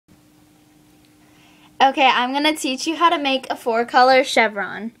Okay, I'm going to teach you how to make a 4-color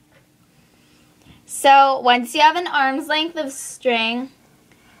chevron. So once you have an arm's length of string,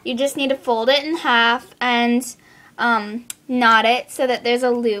 you just need to fold it in half and knot it so that there's a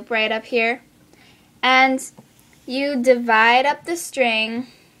loop right up here. And you divide up the string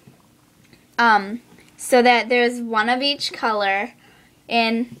so that there's one of each color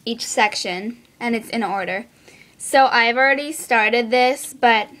in each section and it's in order. So I've already started this,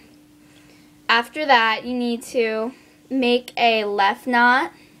 but after that you need to make a left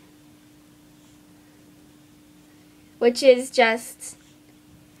knot, which is just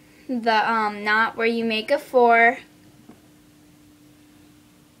the knot where you make a 4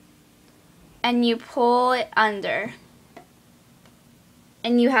 and you pull it under,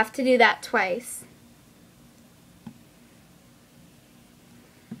 and you have to do that twice.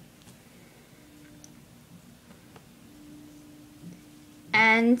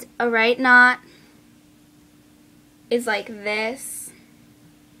 And a right knot is like this.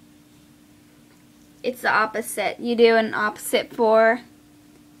 It's the opposite. You do an opposite 4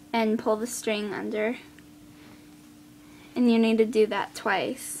 and pull the string under. And you need to do that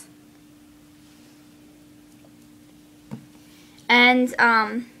twice. And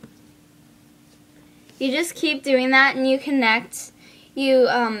you just keep doing that, and you connect. You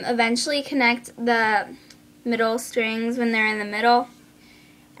eventually connect the middle strings when they're in the middle,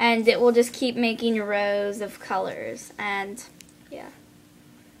 and it will just keep making rows of colors. And yeah,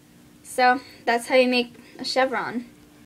 so that's how you make a chevron.